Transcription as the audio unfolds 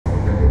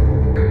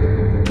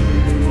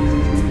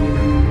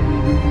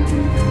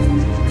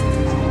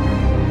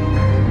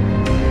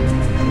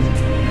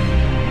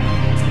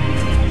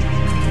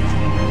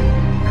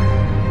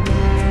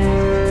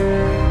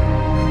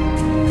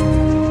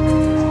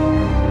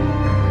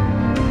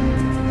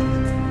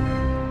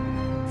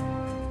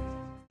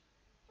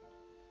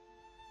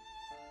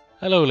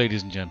Hello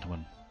ladies and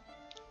gentlemen,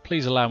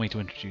 please allow me to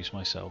introduce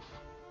myself.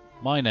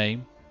 My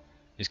name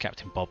is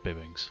Captain Bob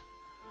Bibbings,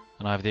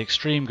 and I have the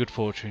extreme good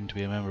fortune to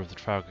be a member of the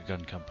Trafalgar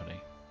Gun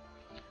Company.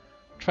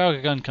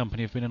 Trafalgar Gun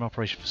Company have been in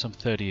operation for some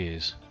 30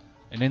 years,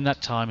 and in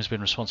that time has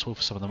been responsible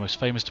for some of the most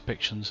famous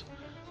depictions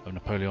of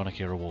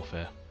Napoleonic era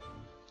warfare.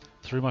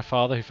 Through my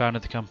father, who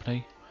founded the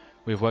company,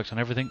 we have worked on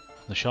everything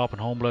from the Sharp and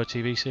Hornblower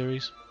TV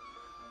series,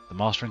 the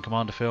Master and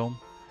Commander film,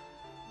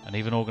 and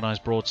even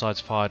organised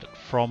broadsides fired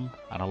from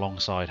and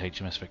alongside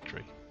HMS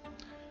Victory.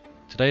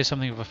 Today is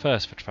something of a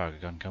first for Trafalgar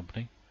Gun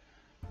Company,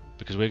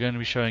 because we're going to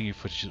be showing you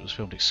footage that was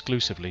filmed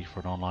exclusively for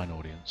an online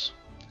audience.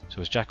 So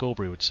as Jack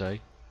Aubrey would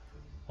say,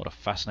 what a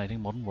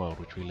fascinating modern world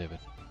which we live in.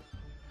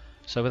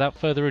 So without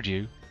further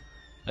ado,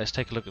 let's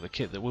take a look at the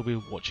kit that we'll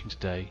be watching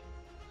today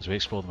as we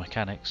explore the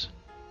mechanics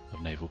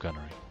of naval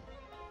gunnery.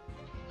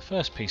 The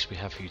first piece we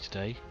have for you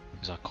today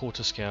is our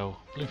quarter-scale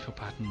Bloomfield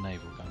pattern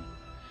naval gun.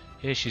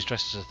 Here she's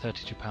dressed as a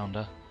 32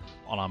 pounder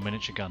on our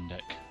miniature gun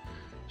deck.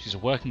 She's a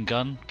working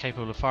gun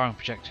capable of firing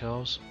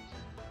projectiles,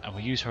 and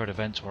we use her at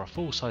events where a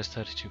full-size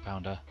 32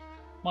 pounder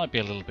might be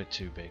a little bit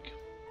too big.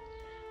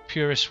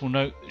 Purists will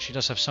note that she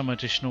does have some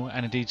additional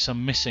and indeed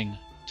some missing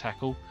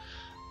tackle.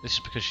 This is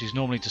because she's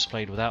normally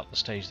displayed without the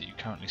stage that you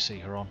currently see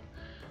her on,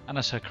 and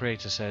as her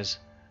creator says,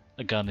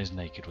 the gun is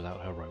naked without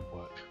her rope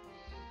work.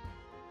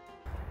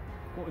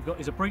 What we've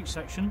got is a breech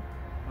section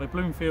of a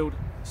Bloomfield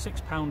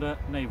 6 pounder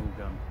naval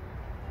gun.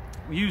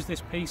 We use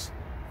this piece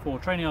for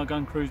training our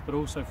gun crews, but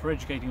also for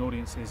educating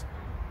audiences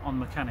on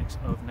the mechanics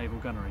of naval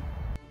gunnery.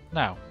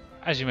 Now,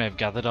 as you may have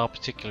gathered, our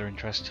particular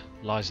interest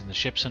lies in the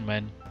ships and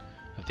men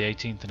of the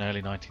 18th and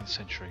early 19th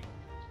century,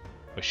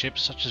 where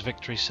ships such as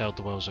Victory sailed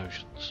the world's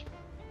oceans.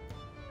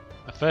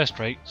 A first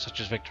rate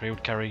such as Victory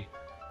would carry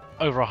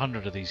over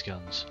 100 of these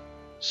guns,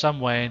 some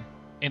weighing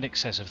in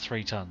excess of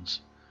 3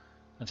 tons,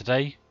 and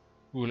today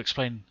we will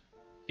explain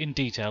in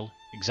detail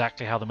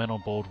exactly how the men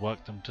on board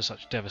worked them to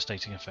such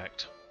devastating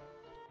effect.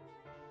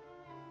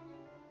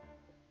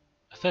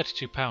 A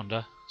 32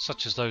 pounder,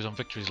 such as those on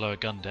Victory's lower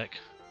gun deck,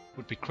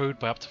 would be crewed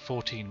by up to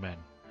 14 men,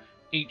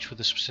 each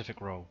with a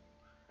specific role,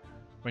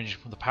 ranging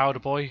from the powder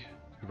boy,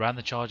 who ran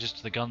the charges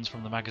to the guns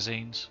from the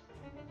magazines,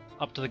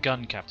 up to the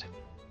gun captain,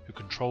 who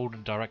controlled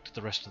and directed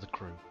the rest of the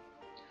crew.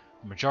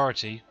 The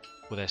majority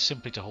were there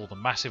simply to hold the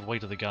massive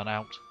weight of the gun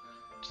out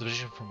to the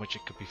position from which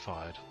it could be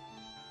fired.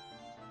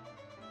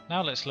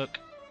 Now let's look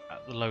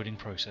at the loading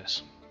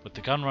process. With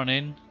the gun run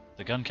in,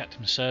 the gun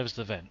captain serves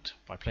the vent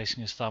by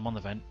placing his thumb on the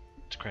vent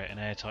to create an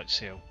airtight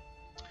seal.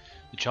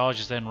 The charge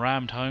is then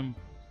rammed home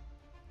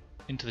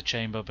into the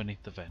chamber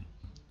beneath the vent,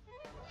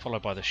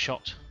 followed by the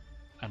shot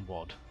and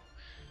wad.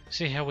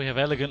 See how we have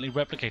elegantly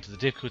replicated the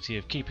difficulty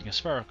of keeping a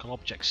spherical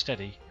object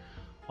steady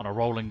on a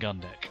rolling gun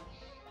deck.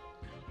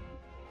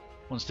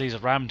 Once these are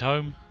rammed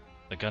home,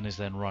 the gun is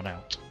then run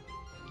out.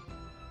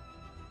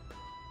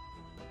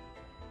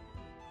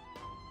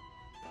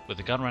 With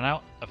the gun run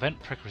out, a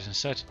vent pricker is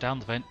inserted down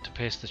the vent to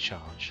pierce the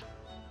charge.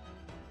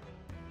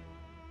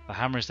 The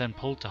hammer is then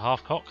pulled to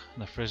half cock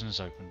and the frizzen is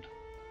opened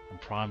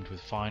and primed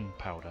with fine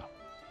powder.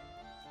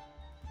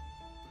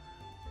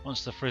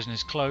 Once the frizzen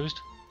is closed,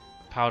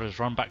 the powder is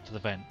run back to the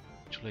vent,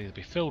 which will either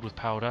be filled with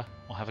powder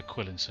or have a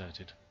quill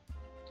inserted.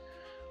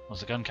 Once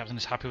the gun captain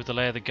is happy with the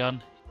lay of the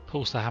gun, he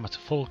pulls the hammer to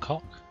full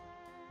cock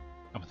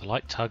and with a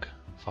light tug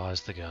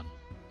fires the gun.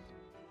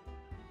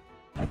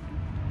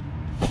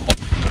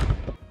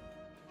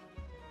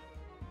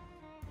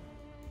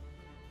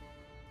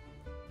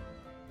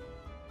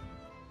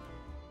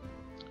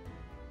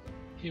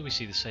 Here we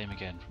see the same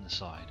again from the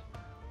side,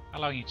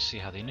 allowing you to see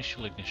how the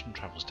initial ignition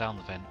travels down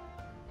the vent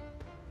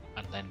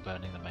and then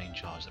burning the main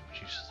charge that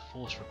produces the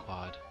force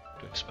required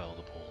to expel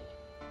the ball.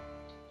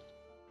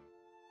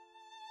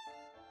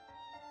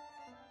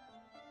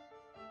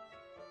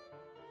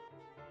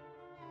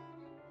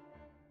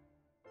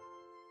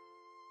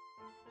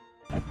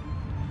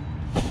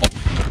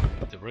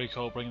 With the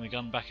recoil bringing the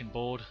gun back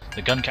inboard,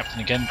 the gun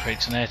captain again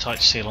creates an airtight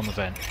seal on the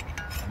vent.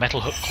 A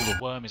metal hook called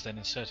a worm is then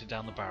inserted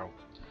down the barrel.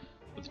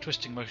 With the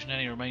twisting motion,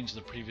 any remains of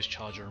the previous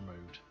charge are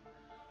removed.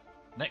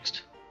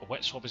 Next, a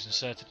wet swab is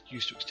inserted,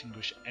 used to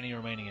extinguish any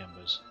remaining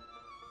embers.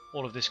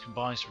 All of this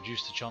combines to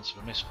reduce the chance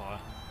of a misfire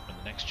when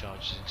the next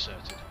charge is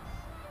inserted.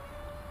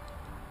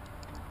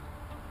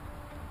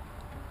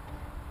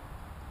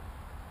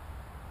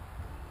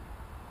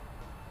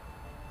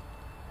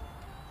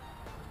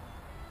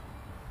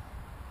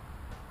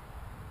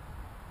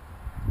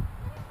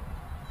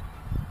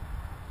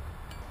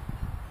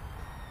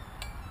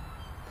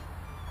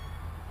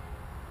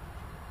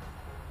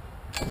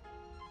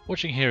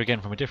 Watching here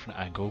again from a different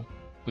angle,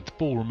 with the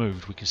ball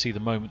removed, we can see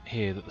the moment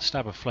here that the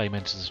stab of flame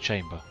enters the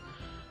chamber,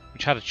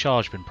 which had a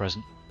charge been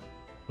present,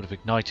 would have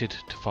ignited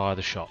to fire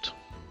the shot.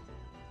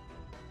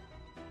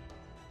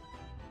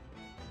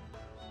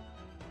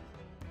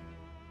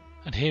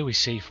 And here we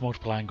see from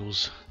multiple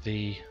angles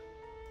the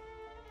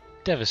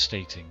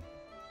devastating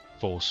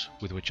force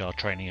with which our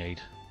training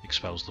aid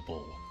expels the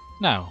ball.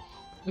 Now,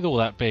 with all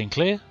that being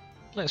clear,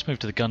 let's move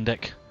to the gun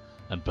deck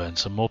and burn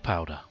some more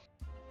powder.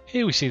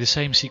 Here we see the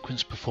same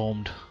sequence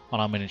performed on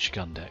our miniature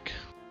gun deck.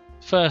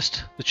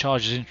 First, the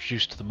charge is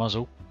introduced to the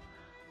muzzle,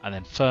 and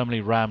then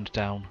firmly rammed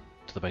down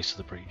to the base of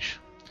the breech.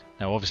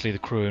 Now obviously the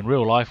crew in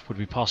real life would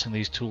be passing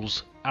these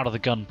tools out of the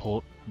gun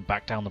port and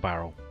back down the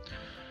barrel,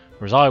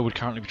 whereas I would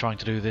currently be trying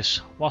to do this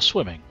while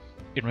swimming.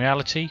 In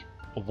reality,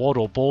 a wad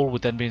or ball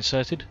would then be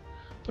inserted,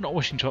 but not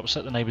wishing to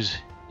upset the neighbours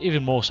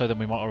even more so than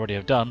we might already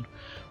have done,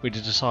 we'd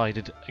have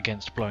decided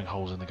against blowing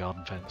holes in the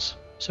garden fence.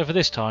 So for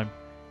this time,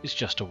 it's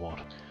just a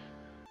wad.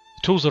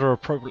 The tools that are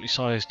appropriately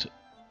sized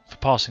for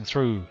passing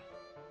through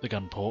the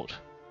gun port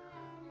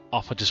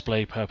are for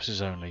display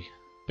purposes only,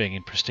 being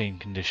in pristine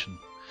condition.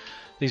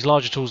 These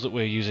larger tools that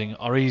we're using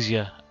are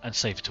easier and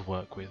safer to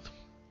work with.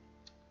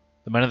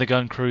 The men of the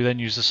gun crew then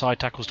use the side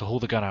tackles to haul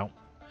the gun out,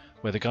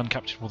 where the gun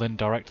captain will then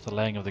direct the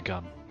laying of the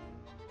gun.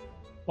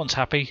 Once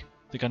happy,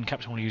 the gun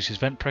captain will use his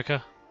vent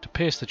pricker to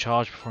pierce the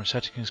charge before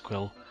inserting his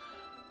quill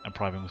and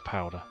priming with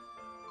powder.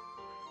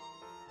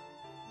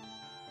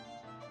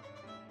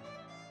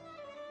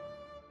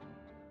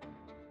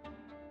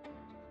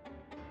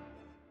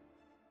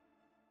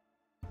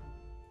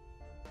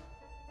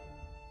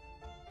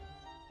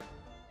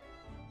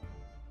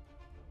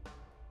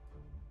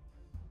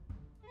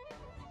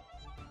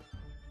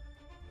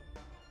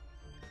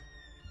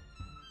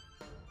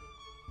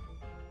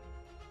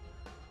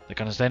 The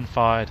gun is then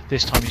fired,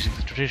 this time using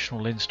the traditional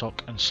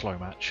linstock and slow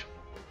match.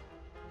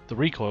 The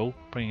recoil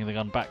bringing the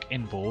gun back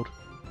inboard.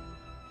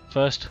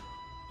 First,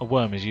 a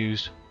worm is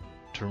used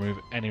to remove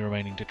any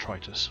remaining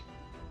detritus.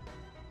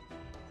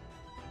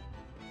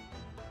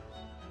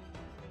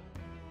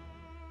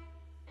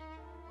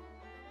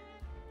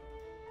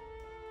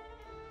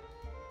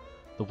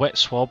 The wet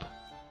swab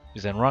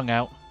is then wrung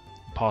out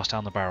and passed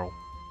down the barrel.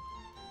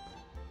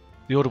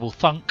 The audible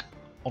thunk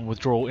on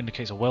withdrawal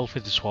indicates a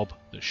well-fitted swab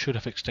that should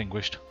have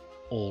extinguished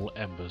all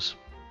embers.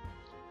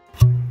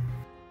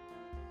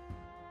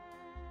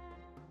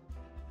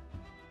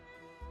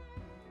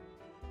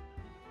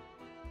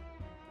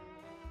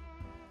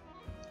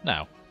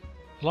 Now,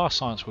 the last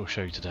science we'll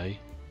show you today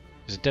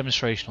is a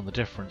demonstration on the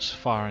difference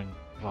firing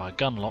via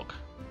gunlock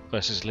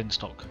versus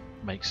linstock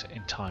makes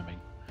in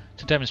timing,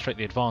 to demonstrate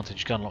the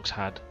advantage gunlocks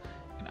had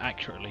in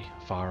accurately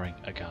firing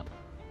a gun.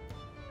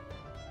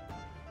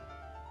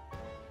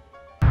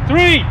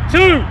 3,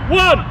 2,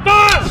 1,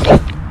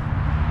 fire!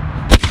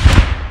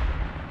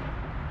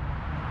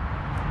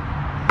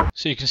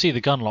 So you can see the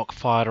gunlock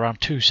fired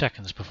around 2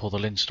 seconds before the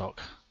linstock.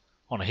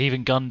 On a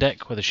heaving gun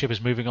deck where the ship is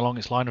moving along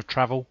its line of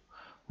travel,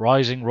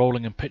 rising,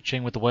 rolling and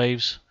pitching with the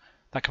waves,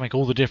 that can make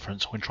all the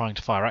difference when trying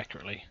to fire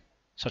accurately,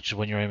 such as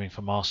when you're aiming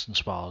for masts and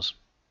spars.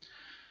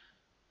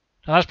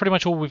 Now that's pretty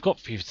much all we've got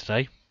for you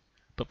today,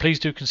 but please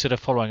do consider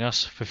following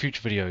us for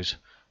future videos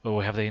where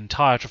we have the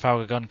entire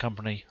Trafalgar Gun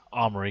Company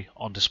armoury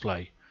on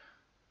display,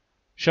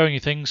 showing you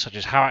things such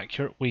as how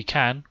accurate we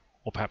can,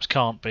 or perhaps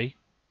can't be,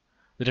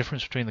 the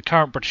difference between the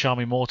current British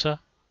Army mortar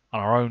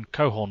and our own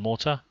Cohorn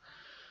mortar,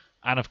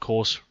 and of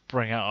course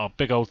bring out our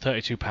big old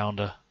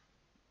 32-pounder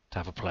to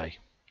have a play.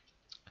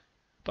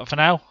 But for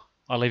now,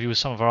 I'll leave you with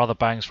some of our other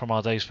bangs from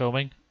our day's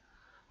filming,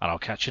 and I'll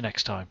catch you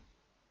next time.